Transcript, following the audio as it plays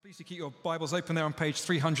Please do keep your Bibles open there on page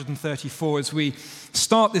 334 as we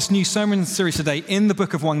start this new sermon series today in the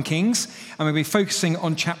book of 1 Kings, and we'll be focusing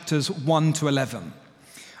on chapters 1 to 11. And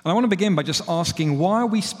I want to begin by just asking, why are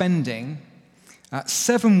we spending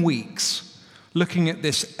 7 weeks looking at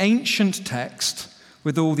this ancient text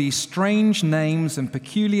with all these strange names and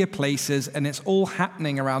peculiar places, and it's all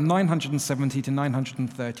happening around 970 to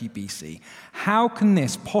 930 BC? How can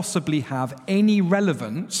this possibly have any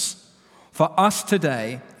relevance for us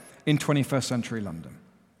today in 21st century London?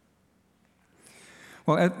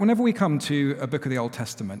 Well, whenever we come to a book of the Old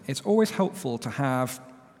Testament, it's always helpful to have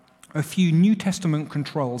a few New Testament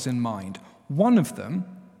controls in mind. One of them,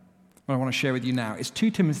 what I want to share with you now, is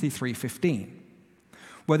 2 Timothy 3:15,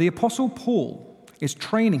 where the Apostle Paul is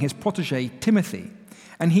training his protege Timothy,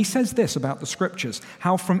 and he says this about the Scriptures,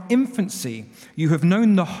 how from infancy you have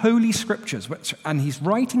known the Holy Scriptures, and he's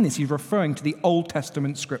writing this, he's referring to the Old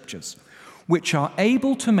Testament Scriptures, which are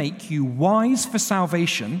able to make you wise for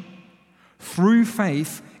salvation through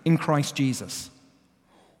faith in Christ Jesus.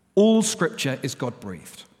 All Scripture is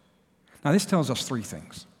God-breathed. Now, this tells us 3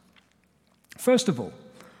 things. First of all,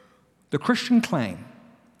 the Christian claim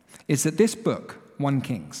is that this book, 1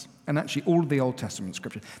 Kings, and actually all of the Old Testament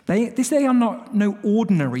Scriptures, they are not no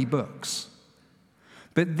ordinary books,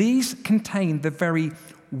 but these contain the very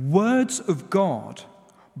words of God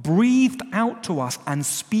breathed out to us and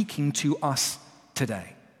speaking to us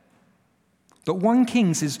today. That 1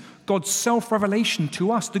 Kings is God's self-revelation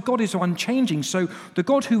to us. The God is unchanging. So the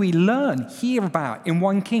God who we hear about in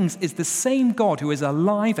 1 Kings is the same God who is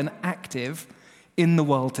alive and active in the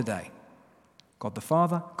world today. God the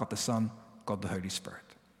Father, God the Son, God the Holy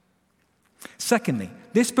Spirit. Secondly,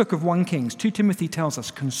 this book of 1 Kings, 2 Timothy tells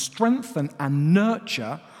us, can strengthen and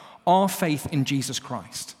nurture our faith in Jesus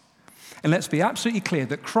Christ. And let's be absolutely clear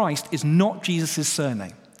that Christ is not Jesus'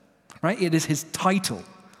 surname, right? It is his title,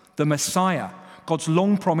 the Messiah, God's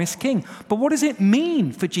long-promised king. But what does it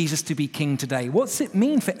mean for Jesus to be king today? What's it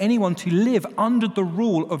mean for anyone to live under the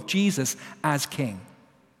rule of Jesus as king?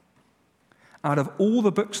 Out of all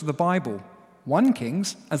the books of the Bible, 1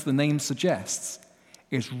 Kings, as the name suggests,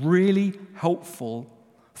 is really helpful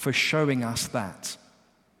for showing us that.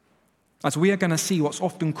 As we are going to see what's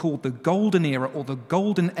often called the golden era or the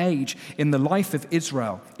golden age in the life of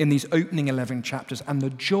Israel in these opening 11 chapters, and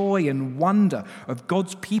the joy and wonder of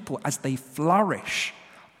God's people as they flourish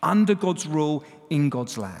under God's rule in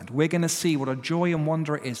God's land. We're going to see what a joy and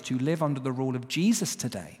wonder it is to live under the rule of Jesus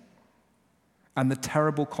today and the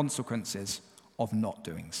terrible consequences of not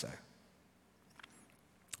doing so.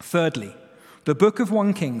 Thirdly, the book of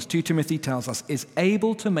 1 Kings, 2 Timothy tells us, is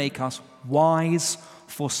able to make us wise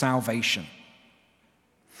for salvation.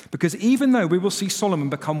 Because even though we will see Solomon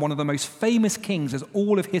become one of the most famous kings as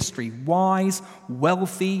all of history, wise,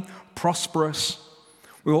 wealthy, prosperous,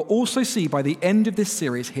 we will also see by the end of this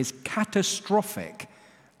series his catastrophic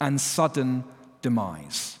and sudden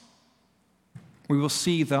demise. We will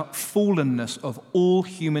see the fallenness of all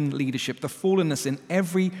human leadership, the fallenness in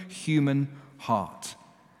every human heart,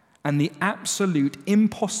 and the absolute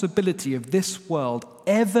impossibility of this world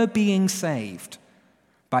ever being saved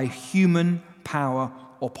by human power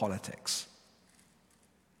or politics.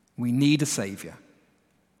 We need a Savior.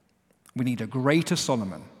 We need a greater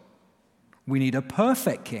Solomon. We need a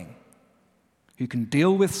perfect king who can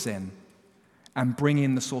deal with sin and bring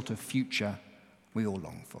in the sort of future we all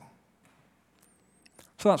long for.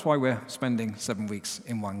 So that's why we're spending 7 weeks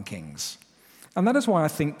in 1 Kings. And that is why I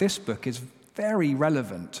think this book is very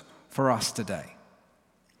relevant for us today.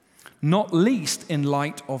 Not least in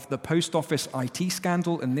light of the post office IT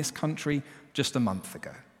scandal in this country just a month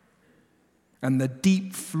ago, and the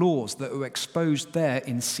deep flaws that were exposed there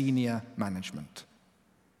in senior management.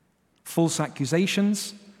 False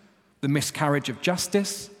accusations, the miscarriage of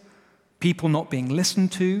justice, people not being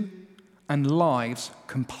listened to, and lives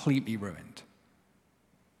completely ruined.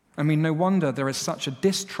 I mean, no wonder there is such a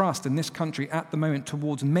distrust in this country at the moment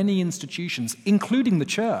towards many institutions, including the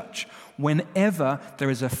church, whenever there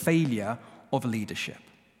is a failure of leadership.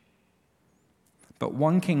 But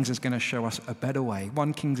 1 Kings is going to show us a better way.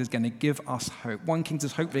 1 Kings is going to give us hope. 1 Kings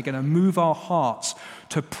is hopefully going to move our hearts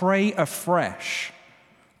to pray afresh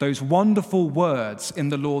those wonderful words in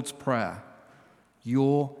the Lord's Prayer,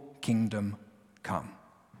 "Your kingdom come,"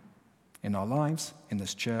 in our lives, in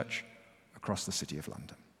this church, across the city of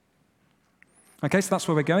London. Okay, so that's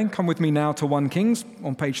where we're going. Come with me now to 1 Kings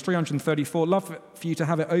on page 334. Love for you to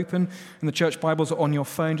have it open, and the church Bibles are on your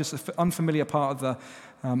phone, just an unfamiliar part of the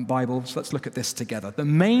Bible. So let's look at this together. The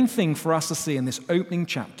main thing for us to see in this opening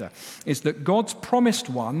chapter is that God's promised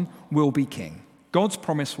one will be king. God's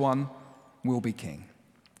promised one will be king.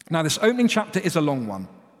 Now, this opening chapter is a long one.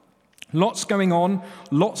 Lots going on,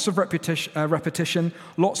 lots of repetition,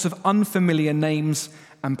 lots of unfamiliar names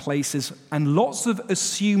and places, and lots of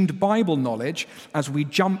assumed Bible knowledge as we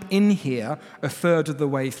jump in here a third of the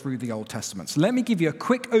way through the Old Testament. So let me give you a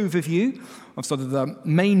quick overview of sort of the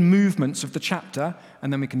main movements of the chapter,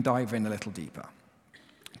 and then we can dive in a little deeper.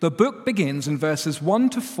 The book begins in verses 1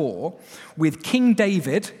 to 4 with King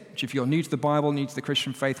David, which if you're new to the Bible, new to the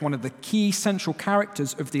Christian faith, one of the key central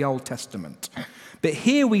characters of the Old Testament. But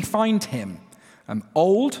here we find him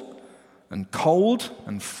old and cold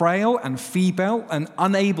and frail and feeble and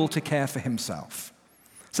unable to care for himself.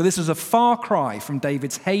 So this is a far cry from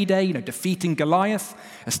David's heyday, defeating Goliath,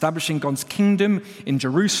 establishing God's kingdom in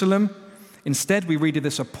Jerusalem. Instead, we read of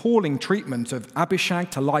this appalling treatment of Abishag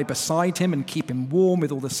to lie beside him and keep him warm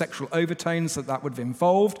with all the sexual overtones that would have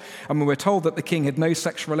involved. And when we're told that the king had no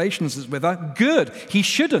sexual relations with her, good, he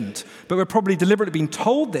shouldn't. But we're probably deliberately being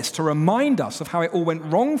told this to remind us of how it all went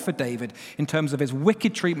wrong for David in terms of his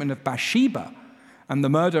wicked treatment of Bathsheba and the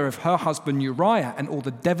murder of her husband Uriah and all the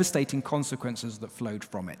devastating consequences that flowed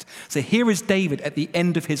from it. So here is David at the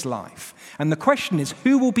end of his life. And the question is,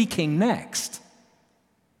 who will be king next?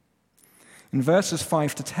 In verses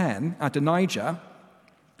 5 to 10, Adonijah,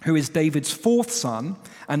 who is David's fourth son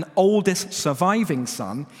and oldest surviving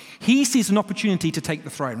son, he sees an opportunity to take the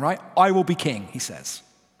throne, right? I will be king, he says.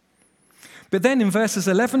 But then in verses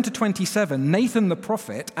 11 to 27, Nathan the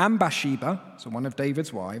prophet and Bathsheba, so one of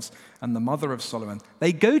David's wives, and the mother of Solomon,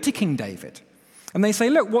 they go to King David. And they say,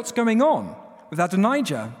 look, what's going on with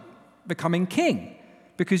Adonijah becoming king?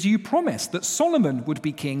 Because you promised that Solomon would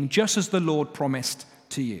be king just as the Lord promised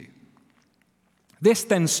to you. This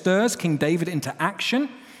then stirs King David into action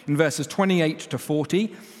in verses 28 to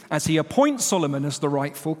 40 as he appoints Solomon as the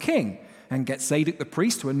rightful king and gets Zadok the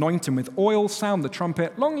priest to anoint him with oil, sound the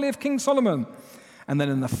trumpet, long live King Solomon. And then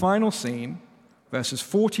in the final scene, verses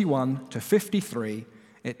 41 to 53,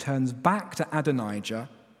 it turns back to Adonijah,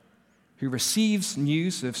 who receives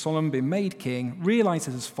news of Solomon being made king,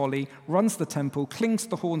 realizes his folly, runs to the temple, clings to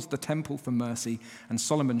the horns of the temple for mercy, and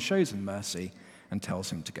Solomon shows him mercy and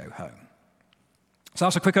tells him to go home. So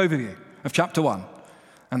that's a quick overview of chapter 1.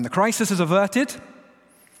 And the crisis is averted,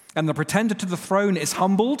 and the pretender to the throne is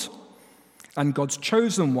humbled, and God's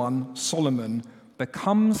chosen one, Solomon,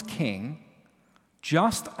 becomes king,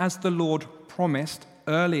 just as the Lord promised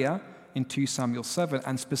earlier in 2 Samuel 7,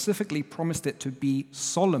 and specifically promised it to be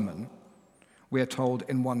Solomon, we are told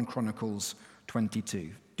in 1 Chronicles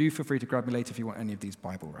 22. Do feel free to grab me later if you want any of these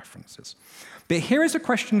Bible references. But here is a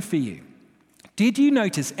question for you. Did you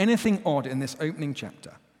notice anything odd in this opening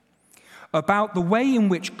chapter about the way in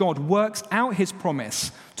which God works out his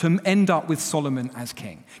promise to end up with Solomon as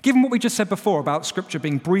king? Given what we just said before about Scripture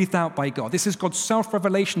being breathed out by God, this is God's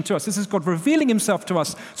self-revelation to us. This is God revealing himself to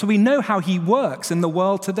us so we know how he works in the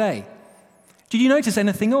world today. Did you notice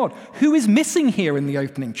anything odd? Who is missing here in the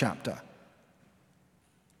opening chapter?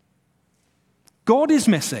 God is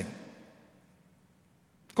missing.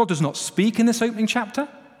 God does not speak in this opening chapter.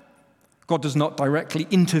 God does not directly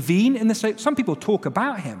intervene in this. Some people talk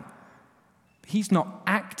about him. He's not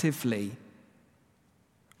actively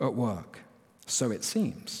at work, so it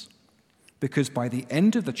seems. Because by the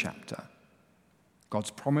end of the chapter, God's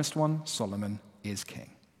promised one, Solomon, is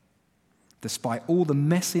king. Despite all the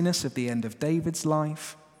messiness of the end of David's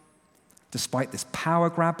life, despite this power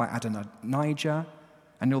grab by Adonijah,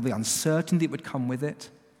 and all the uncertainty that would come with it,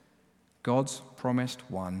 God's promised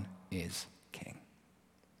one is king.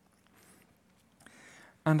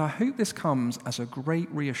 And I hope this comes as a great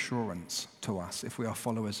reassurance to us if we are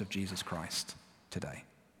followers of Jesus Christ today.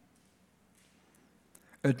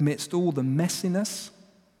 Amidst all the messiness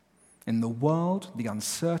in the world, the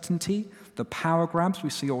uncertainty, the power grabs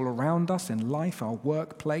we see all around us in life, our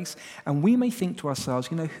workplace, and we may think to ourselves,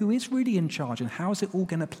 who is really in charge and how is it all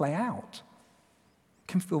going to play out? It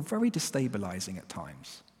can feel very destabilizing at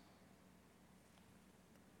times.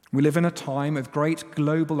 We live in a time of great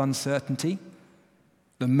global uncertainty.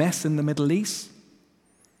 The mess in the Middle East,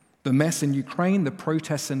 the mess in Ukraine, the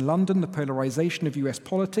protests in London, the polarization of US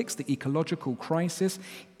politics, the ecological crisis.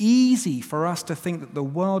 Easy for us to think that the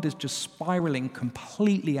world is just spiraling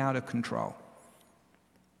completely out of control.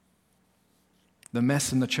 The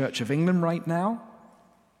mess in the Church of England right now,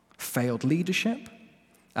 failed leadership,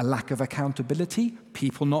 a lack of accountability,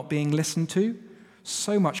 people not being listened to,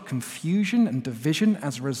 so much confusion and division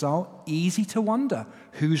as a result. Easy to wonder,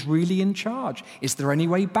 who's really in charge? Is there any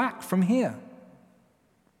way back from here?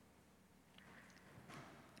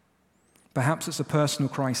 Perhaps it's a personal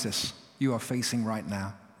crisis you are facing right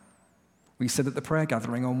now. We said at the prayer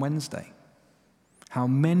gathering on Wednesday how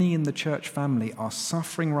many in the church family are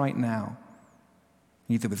suffering right now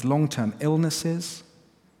either with long-term illnesses,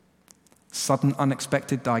 sudden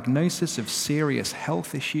unexpected diagnosis of serious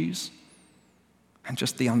health issues, and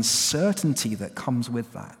just the uncertainty that comes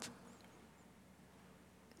with that.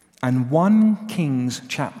 And 1 Kings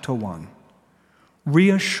chapter 1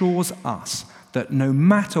 reassures us that no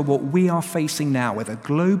matter what we are facing now, whether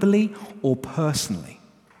globally or personally,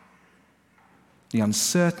 the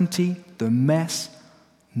uncertainty, the mess,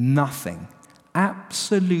 nothing,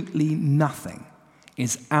 absolutely nothing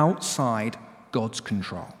is outside God's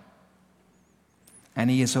control. And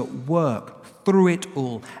he is at work through it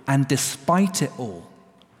all and despite it all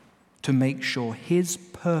to make sure his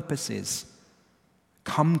purposes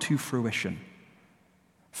come to fruition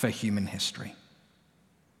for human history.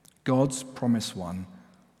 God's promised one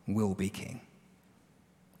will be king.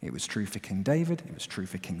 It was true for King David, it was true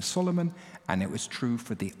for King Solomon, and it was true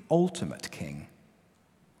for the ultimate king,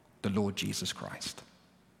 the Lord Jesus Christ.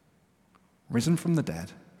 Risen from the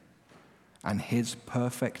dead, and his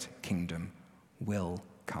perfect kingdom will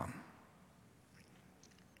come.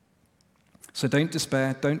 So don't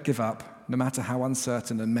despair, don't give up, no matter how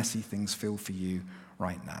uncertain and messy things feel for you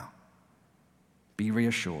right now. Be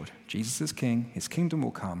reassured, Jesus is king, his kingdom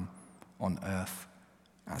will come on earth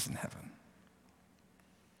as in heaven.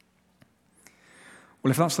 Well,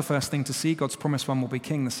 if that's the first thing to see, God's promised one will be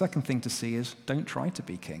king, the second thing to see is don't try to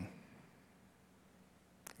be king.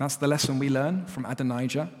 That's the lesson we learn from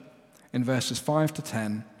Adonijah in verses 5 to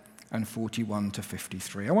 10 and 41 to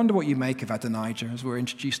 53. I wonder what you make of Adonijah as we're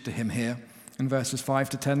introduced to him here in verses 5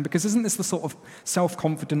 to 10, because isn't this the sort of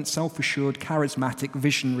self-confident, self-assured, charismatic,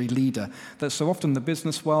 visionary leader that so often the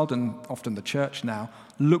business world and often the church now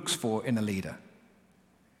looks for in a leader?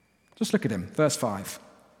 Just look at him, verse 5.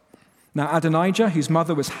 Now Adonijah, whose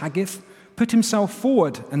mother was Haggith, put himself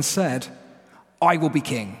forward and said, I will be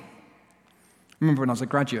king. I remember when I was a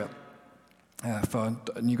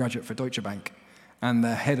new graduate for Deutsche Bank, and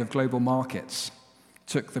the head of global markets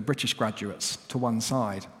took the British graduates to one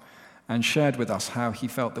side and shared with us how he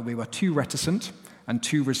felt that we were too reticent and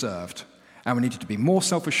too reserved, and we needed to be more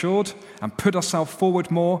self-assured and put ourselves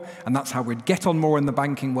forward more, and that's how we'd get on more in the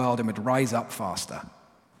banking world and we'd rise up faster.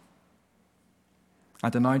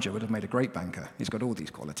 Adonijah would have made a great banker. He's got all these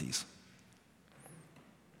qualities.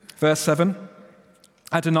 Verse 7,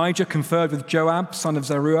 Adonijah conferred with Joab, son of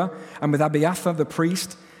Zeruiah, and with Abiathar the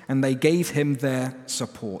priest, and they gave him their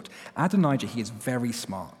support. Adonijah, he is very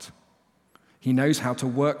smart. He knows how to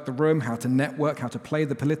work the room, how to network, how to play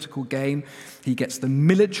the political game. He gets the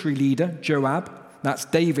military leader, Joab, that's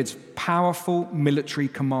David's powerful military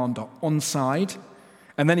commander, on side.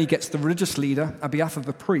 And then he gets the religious leader, Abiathar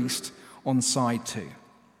the priest, on side too.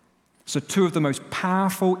 So two of the most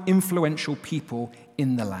powerful, influential people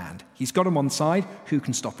in the land. He's got them on side. Who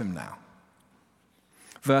can stop him now?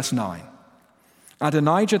 Verse 9.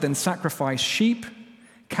 Adonijah then sacrificed sheep,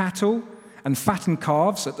 cattle, and fattened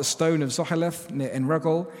calves at the stone of Zoheleth near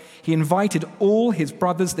En-Rogel. He invited all his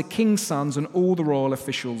brothers, the king's sons, and all the royal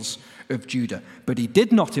officials of Judah. But he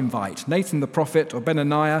did not invite Nathan the prophet or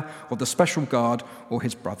Benaniah or the special guard or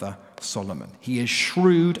his brother Solomon. He is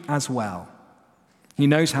shrewd as well. He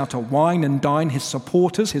knows how to wine and dine his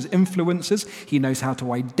supporters, his influencers. He knows how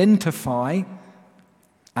to identify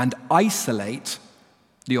and isolate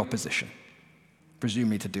the opposition,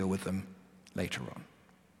 presumably to deal with them later on.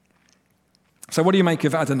 So what do you make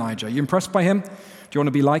of Adonijah? Are you impressed by him? Do you want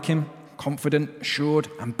to be like him? Confident, assured,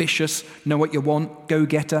 ambitious, know what you want,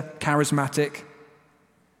 go-getter, charismatic?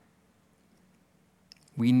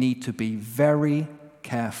 We need to be very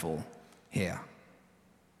careful here.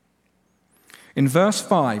 In verse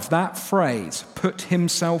 5, that phrase, put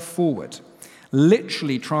himself forward,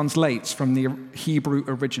 literally translates from the Hebrew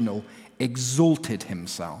original, exalted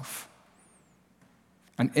himself.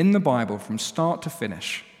 And in the Bible, from start to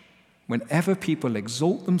finish, whenever people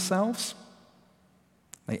exalt themselves,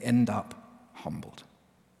 they end up humbled.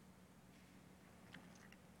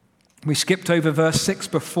 We skipped over verse 6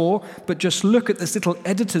 before, but just look at this little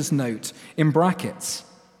editor's note in brackets.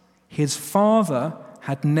 His father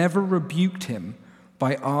had never rebuked him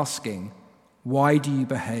by asking, why do you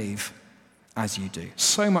behave as you do?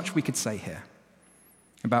 So much we could say here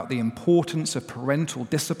about the importance of parental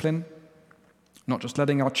discipline, not just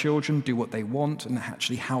letting our children do what they want, and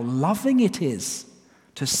actually how loving it is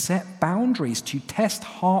to set boundaries, to test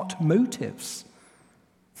heart motives,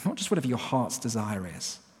 not just whatever your heart's desire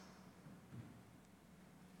is.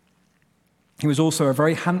 He was also a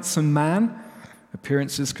very handsome man.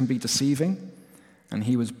 Appearances can be deceiving. And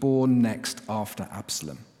he was born next after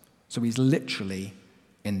Absalom. So he's literally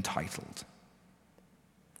entitled.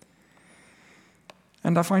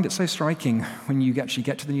 And I find it so striking when you actually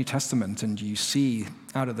get to the New Testament and you see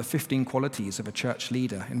out of the 15 qualities of a church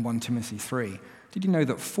leader in 1 Timothy 3, did you know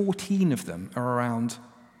that 14 of them are around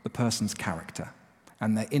the person's character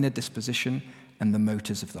and their inner disposition and the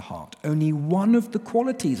motives of the heart? Only one of the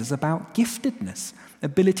qualities is about giftedness,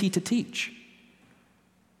 ability to teach.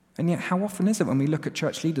 And yet, how often is it when we look at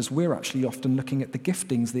church leaders, we're actually often looking at the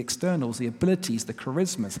giftings, the externals, the abilities, the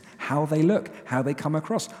charismas, how they look, how they come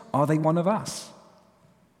across. Are they one of us?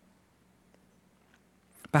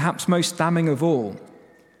 Perhaps most damning of all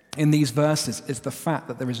in these verses is the fact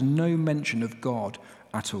that there is no mention of God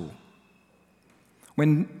at all.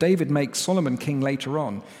 When David makes Solomon king later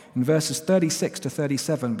on, in verses 36 to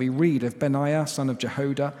 37, we read of Benaiah, son of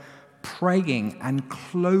Jehoiada, praying and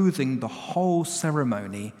clothing the whole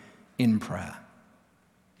ceremony in prayer.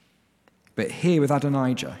 But here with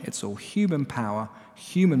Adonijah, it's all human power,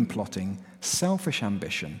 human plotting, selfish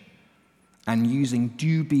ambition, and using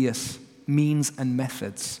dubious means and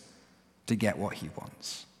methods to get what he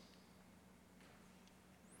wants.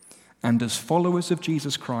 And as followers of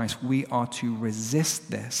Jesus Christ, we are to resist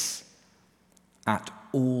this at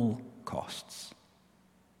all costs.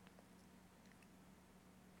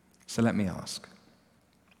 So let me ask,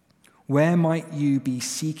 where might you be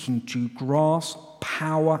seeking to grasp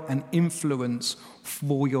power and influence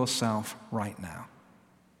for yourself right now?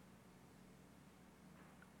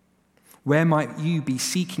 Where might you be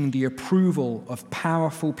seeking the approval of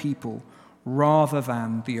powerful people rather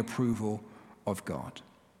than the approval of God?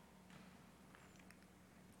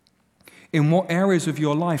 In what areas of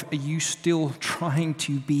your life are you still trying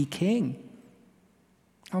to be king?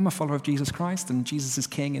 I'm a follower of Jesus Christ, and Jesus is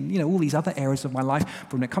king, and all these other areas of my life.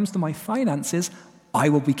 But when it comes to my finances, I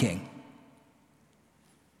will be king.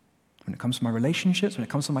 When it comes to my relationships, when it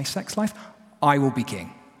comes to my sex life, I will be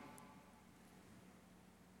king.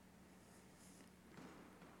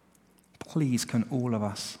 Please, can all of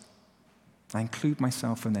us, I include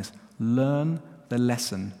myself in this, learn the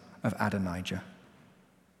lesson of Adonijah.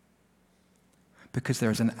 Because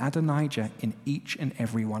there is an Adonijah in each and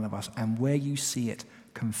every one of us, and where you see it,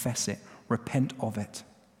 confess it, repent of it.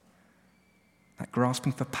 That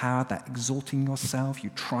grasping for power, that exalting yourself,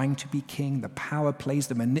 you trying to be king, the power plays,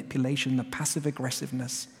 the manipulation, the passive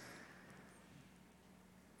aggressiveness.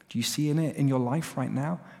 Do you see it in your life right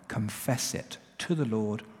now? Confess it to the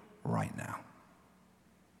Lord right now.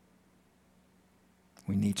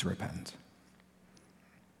 We need to repent.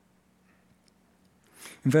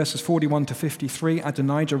 In verses 41 to 53,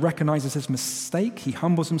 Adonijah recognizes his mistake. He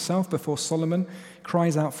humbles himself before Solomon,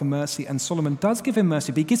 cries out for mercy, and Solomon does give him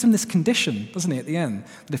mercy, but he gives him this condition, doesn't he, at the end?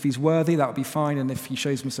 That if he's worthy, that will be fine, and if he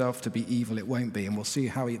shows himself to be evil, it won't be. And we'll see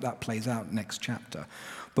how that plays out next chapter.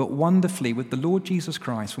 But wonderfully, with the Lord Jesus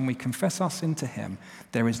Christ, when we confess our sin to him,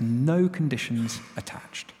 there is no conditions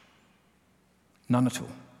attached. None at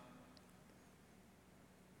all.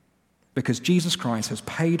 Because Jesus Christ has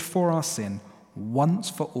paid for our sin once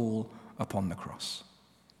for all upon the cross.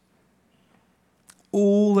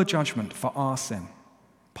 All the judgment for our sin,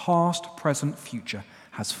 past, present, future,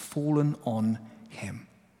 has fallen on him.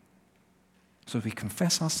 So if we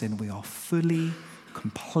confess our sin, we are fully,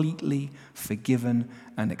 completely forgiven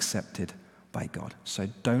and accepted by God. So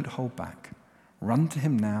don't hold back. Run to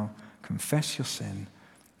him now, confess your sin,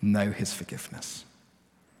 know his forgiveness.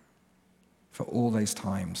 For all those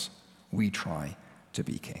times we try to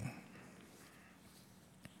be king.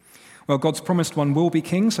 Well, God's promised one will be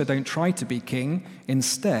king, so don't try to be king.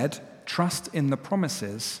 Instead, trust in the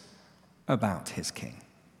promises about his king.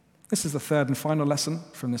 This is the third and final lesson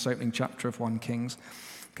from this opening chapter of 1 Kings,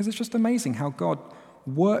 because it's just amazing how God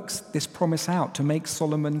works this promise out to make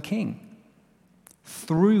Solomon king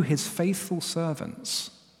through his faithful servants,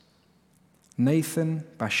 Nathan,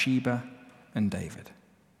 Bathsheba, and David,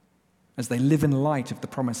 as they live in light of the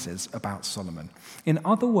promises about Solomon. In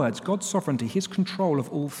other words, God's sovereignty, his control of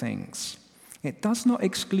all things, it does not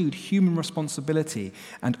exclude human responsibility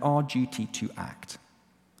and our duty to act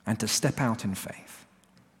and to step out in faith.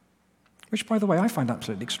 Which, by the way, I find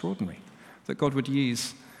absolutely extraordinary, that God would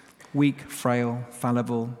use weak, frail,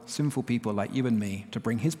 fallible, sinful people like you and me to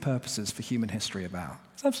bring his purposes for human history about.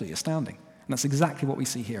 It's absolutely astounding. And that's exactly what we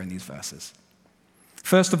see here in these verses.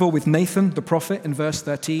 First of all, with Nathan, the prophet, in verse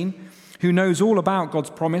 13, who knows all about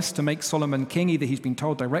God's promise to make Solomon king. Either he's been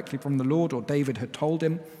told directly from the Lord or David had told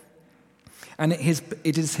him. And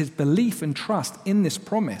it is his belief and trust in this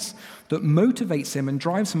promise that motivates him and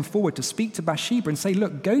drives him forward to speak to Bathsheba and say,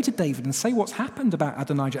 look, go to David and say what's happened about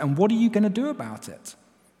Adonijah and what are you going to do about it?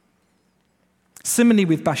 Similarly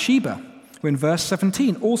with Bathsheba, who in verse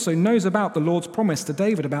 17 also knows about the Lord's promise to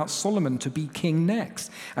David about Solomon to be king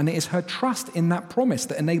next. And it is her trust in that promise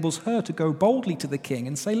that enables her to go boldly to the king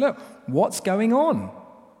and say, look, what's going on?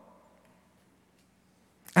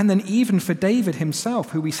 And then even for David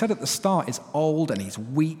himself, who we said at the start is old and he's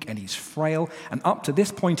weak and he's frail, and up to this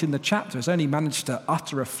point in the chapter has only managed to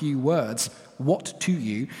utter a few words, what to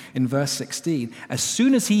you, in verse 16. As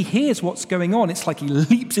soon as he hears what's going on, it's like he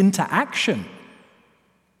leaps into action.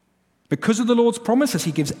 Because of the Lord's promises,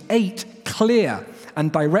 he gives 8 clear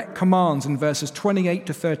and direct commands in verses 28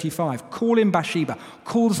 to 35. Call in Bathsheba,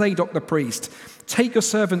 call Zadok the priest, take your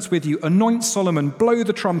servants with you, anoint Solomon, blow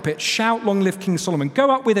the trumpet, shout, long live King Solomon,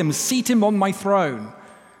 go up with him, seat him on my throne.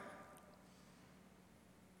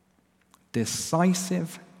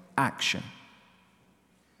 Decisive action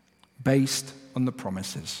based on the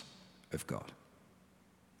promises of God.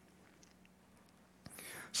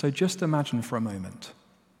 So just imagine for a moment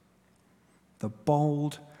the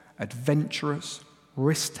bold, adventurous,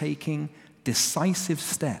 risk-taking, decisive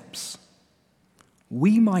steps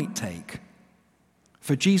we might take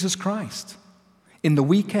for Jesus Christ in the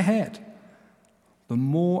week ahead, the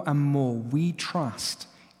more and more we trust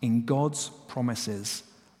in God's promises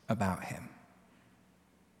about him.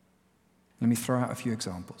 Let me throw out a few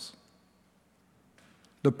examples.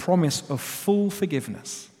 The promise of full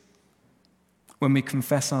forgiveness when we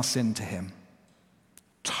confess our sin to him.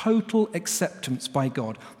 Total acceptance by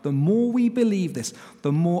God. The more we believe this,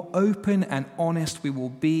 the more open and honest we will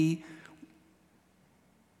be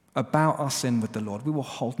about our sin with the Lord. We will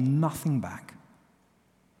hold nothing back.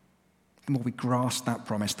 The more we grasp that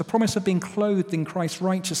promise. The promise of being clothed in Christ's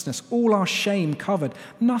righteousness, all our shame covered,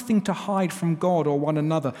 nothing to hide from God or one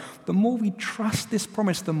another. The more we trust this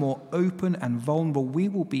promise, the more open and vulnerable we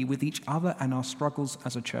will be with each other and our struggles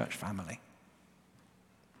as a church family.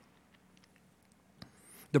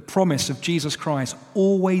 The promise of Jesus Christ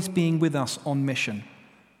always being with us on mission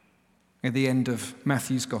at the end of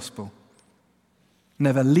Matthew's gospel.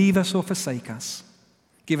 Never leave us or forsake us.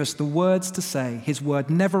 Give us the words to say, his word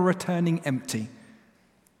never returning empty.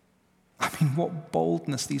 I mean, what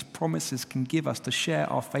boldness these promises can give us to share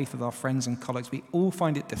our faith with our friends and colleagues. We all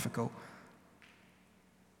find it difficult.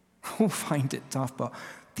 All find it tough, but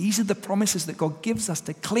these are the promises that God gives us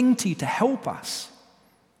to cling to help us.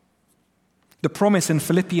 The promise in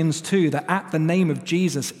Philippians 2 that at the name of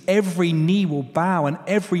Jesus, every knee will bow and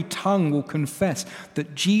every tongue will confess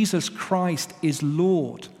that Jesus Christ is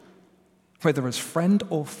Lord, whether as friend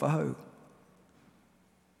or foe.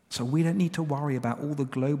 So we don't need to worry about all the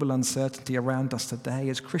global uncertainty around us today.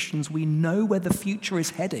 As Christians, we know where the future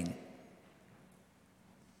is heading.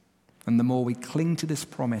 And the more we cling to this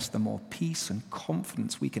promise, the more peace and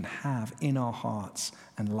confidence we can have in our hearts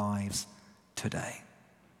and lives today.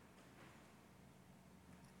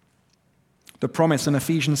 The promise in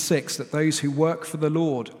Ephesians 6 that those who work for the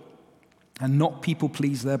Lord and not people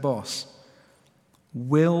please their boss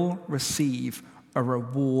will receive a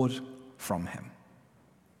reward from him.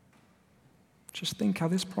 Just think how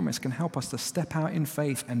this promise can help us to step out in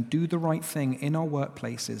faith and do the right thing in our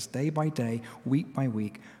workplaces day by day, week by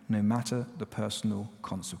week, no matter the personal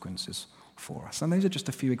consequences for us. And those are just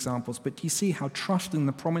a few examples, but do you see how trusting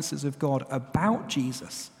the promises of God about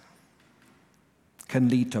Jesus can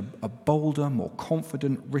lead to a bolder, more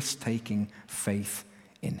confident, risk-taking faith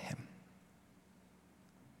in him?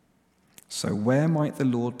 So where might the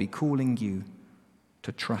Lord be calling you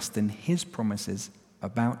to trust in his promises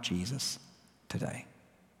about Jesus today?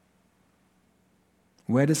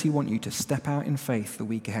 Where does he want you to step out in faith the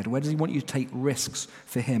week ahead? Where does he want you to take risks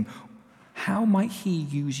for him? How might he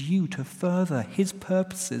use you to further his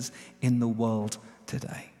purposes in the world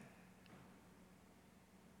today?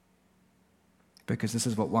 Because this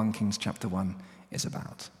is what 1 Kings chapter 1 is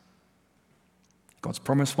about. God's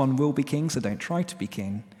promised one will be king, so don't try to be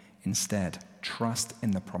king. Instead, trust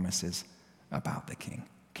in the promises about the king,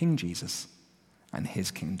 King Jesus, and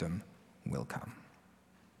his kingdom will come.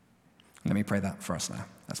 Let me pray that for us now.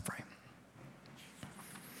 Let's pray.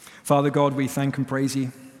 Father God, we thank and praise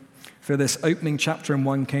you for this opening chapter in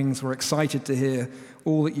 1 Kings. We're excited to hear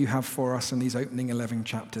all that you have for us in these opening 11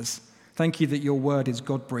 chapters. Thank you that your word is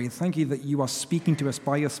God-breathed. Thank you that you are speaking to us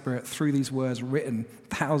by your Spirit through these words written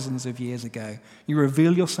thousands of years ago. You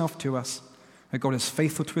reveal yourself to us. That God is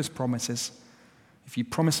faithful to his promises. If you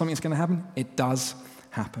promise something's going to happen, it does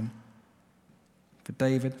happen. For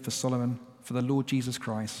David, for Solomon, for the Lord Jesus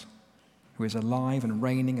Christ, who is alive and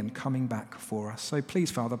reigning and coming back for us. So please,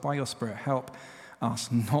 Father, by your Spirit, help us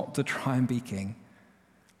not to try and be king.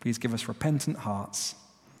 Please give us repentant hearts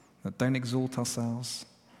that don't exalt ourselves.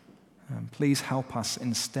 Please help us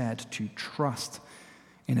instead to trust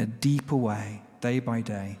in a deeper way, day by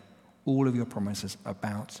day, all of your promises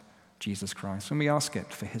about Jesus Christ. And we ask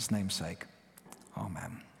it for his name's sake.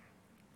 Amen.